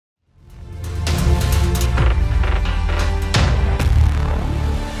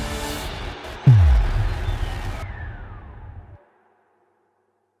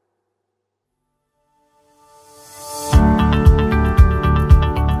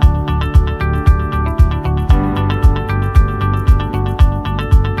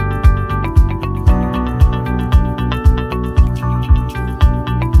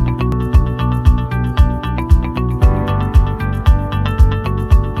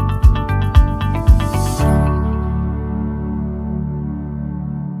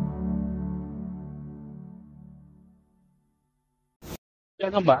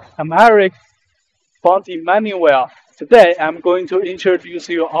gentlemen, I'm Eric from Dminingwell. Today, I'm going to introduce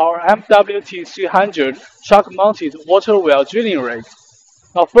you our MWT 300 truck-mounted water well drilling rig.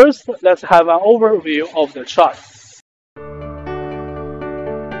 Now first, let's have an overview of the truck.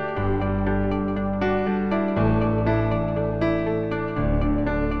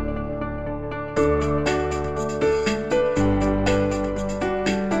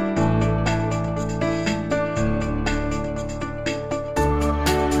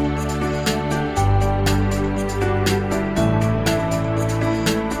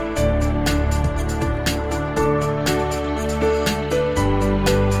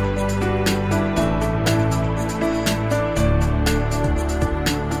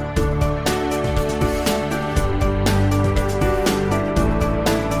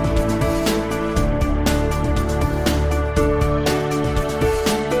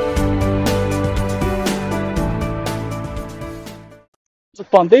 The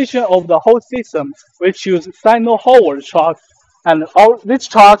foundation of the whole system, we choose Sino-Howard truck, and this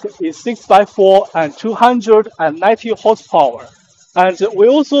truck is 6x4 and 290 horsepower. And we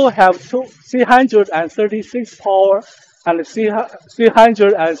also have 336 power and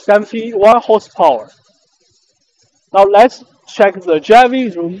 371 horsepower. Now let's check the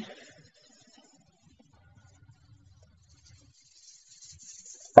driving room.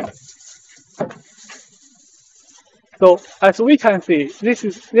 So as we can see, this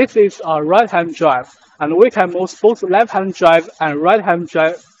is a right-hand drive, and we can move both left-hand drive and right-hand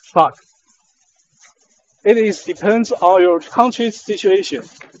drive truck. It depends on your country's situation.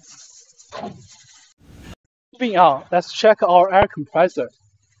 Moving on, let's check our air compressor.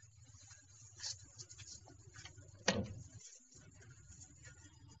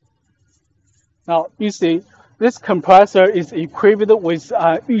 Now you see, this compressor is equipped with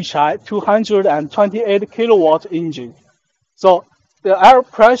an Yuchai 228 kilowatt engine. So the air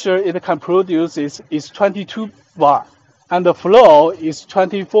pressure it can produce is 22 bar, and the flow is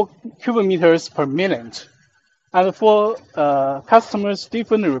 24 cubic meters per minute. And for customers'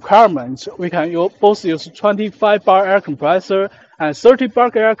 different requirements, we can both use 25 bar air compressor and 30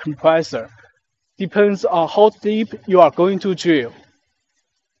 bar air compressor. Depends on how deep you are going to drill.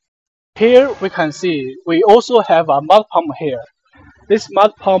 Here we can see we also have a mud pump here. This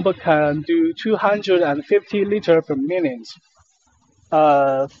mud pump can do 250 liters per minute.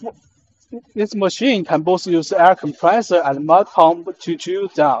 This machine can both use air compressor and mud pump to drill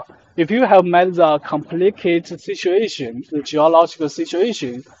down. If you have met the complicated situation, the geological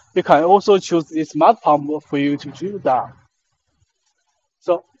situation, you can also choose this mud pump for you to drill down.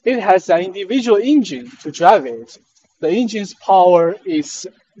 So it has an individual engine to drive it. The engine's power is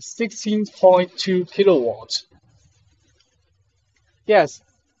 16.2 kilowatts. Yes,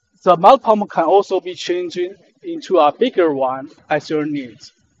 the mud pump can also be changed into a bigger one as your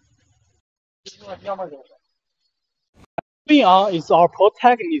needs. Moving on is our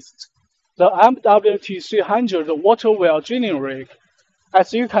protagonist, the MWT 300 water well drilling rig.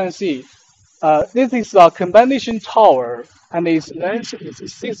 As you can see, this is a combination tower, and its length is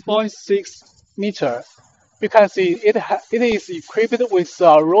 6.6 meters. You can see it is equipped with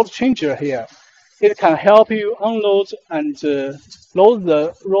a road changer here. It can help you unload and load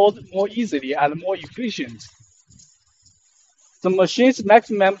the road more easily and more efficient. The machine's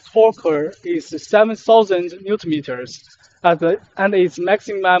maximum torque is 7,000 Newton meters, and its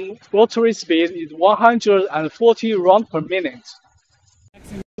maximum rotary speed is 140 rounds per minute.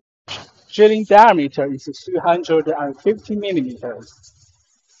 Drilling diameter is 350 millimeters.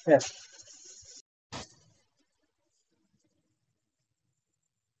 Yes.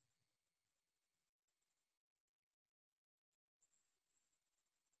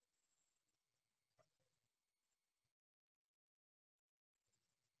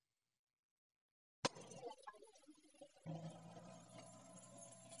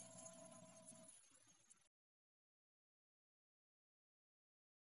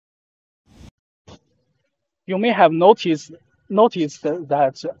 You may have noticed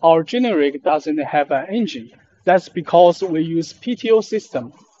that our drilling rig doesn't have an engine. That's because we use PTO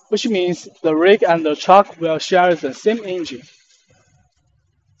system, which means the rig and the truck will share the same engine.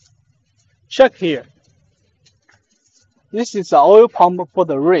 Check here. This is the oil pump for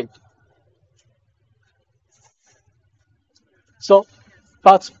the rig.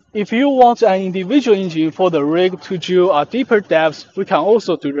 But if you want an individual engine for the rig to drill a deeper depth, we can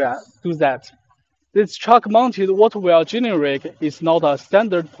also do that. This truck-mounted water well drilling rig is not a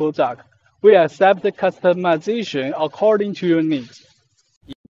standard product. We accept customization according to your needs.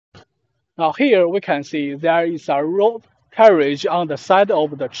 Now here we can see there is a road carriage on the side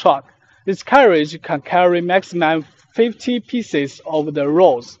of the truck. This carriage can carry maximum 50 pieces of the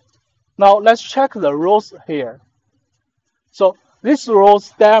rolls. Now let's check the rolls here. So this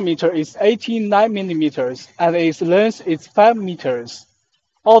roll's diameter is 89 millimeters and its length is 5 meters.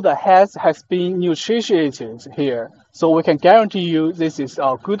 All the heads has been nutritionated here, so we can guarantee you this is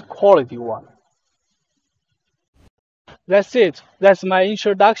a good quality one. That's it. That's my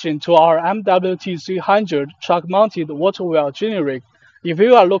introduction to our MWT300 truck-mounted water well generic. If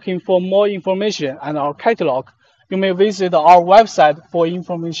you are looking for more information and our catalog, you may visit our website for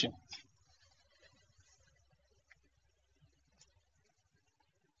information.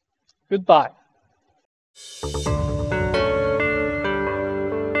 Goodbye.